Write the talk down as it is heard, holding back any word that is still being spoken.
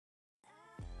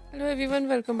Hello everyone,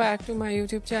 welcome back to my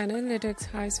YouTube channel Latex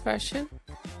Highs Fashion.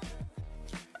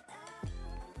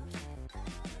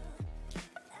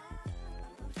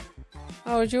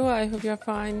 How are you? I hope you're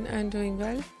fine and doing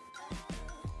well.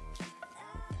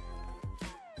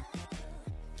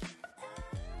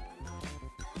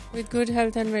 With good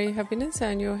health and very happiness,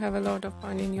 and you have a lot of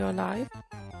fun in your life.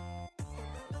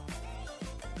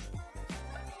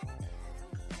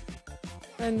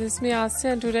 And this is me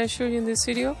Asya, and today I show you in this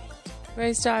video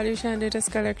very stylish and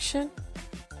latest collection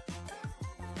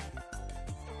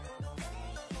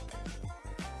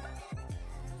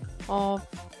of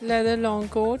leather long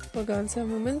coat for girls and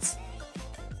women.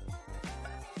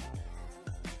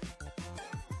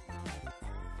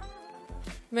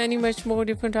 Much more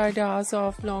different ideas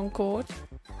of long coat.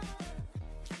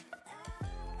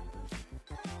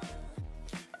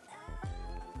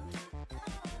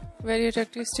 Very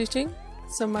attractive stitching,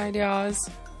 some ideas,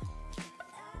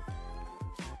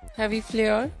 heavy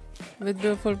flare with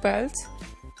beautiful belts,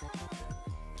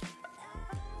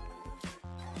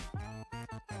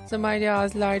 some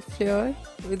ideas light flare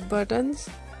with buttons,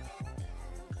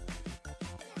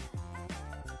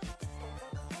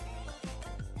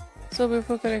 so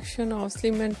beautiful collection of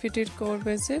slim and fitted coat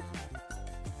basic.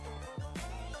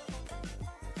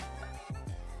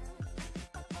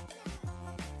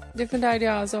 Different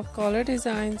ideas of collar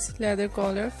designs, leather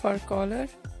collar, fur collar,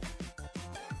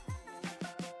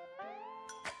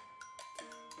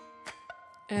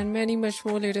 and much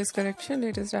more latest collection,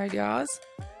 latest ideas.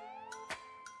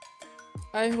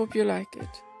 I hope you like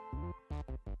it.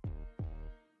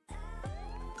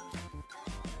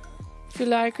 If you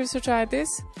like it, so try this.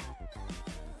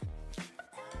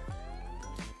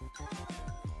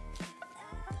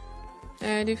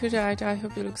 And if you try it, I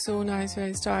hope you look so nice,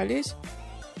 very stylish,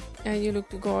 and you look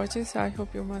gorgeous. I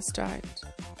hope you must try it.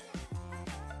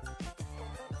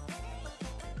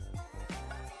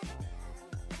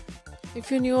 If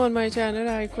you're new on my channel,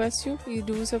 I request you, please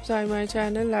do subscribe my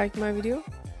channel, like my video.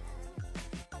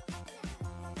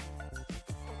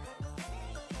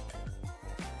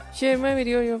 Share my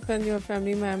video with your friends, your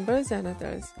family members and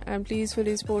others. And please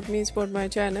fully support me, support my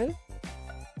channel.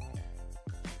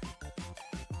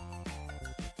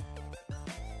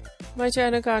 My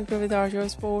channel can't go without your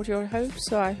support, your help,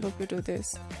 so I hope you do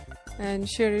this. And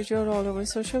share it all over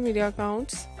social media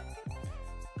accounts.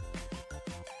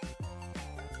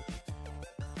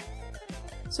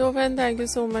 So friends, thank you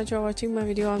so much for watching my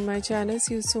video on my channel.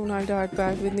 See you soon. I'll be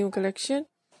back with new collection,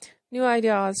 new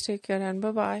ideas. Take care and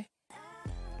bye bye.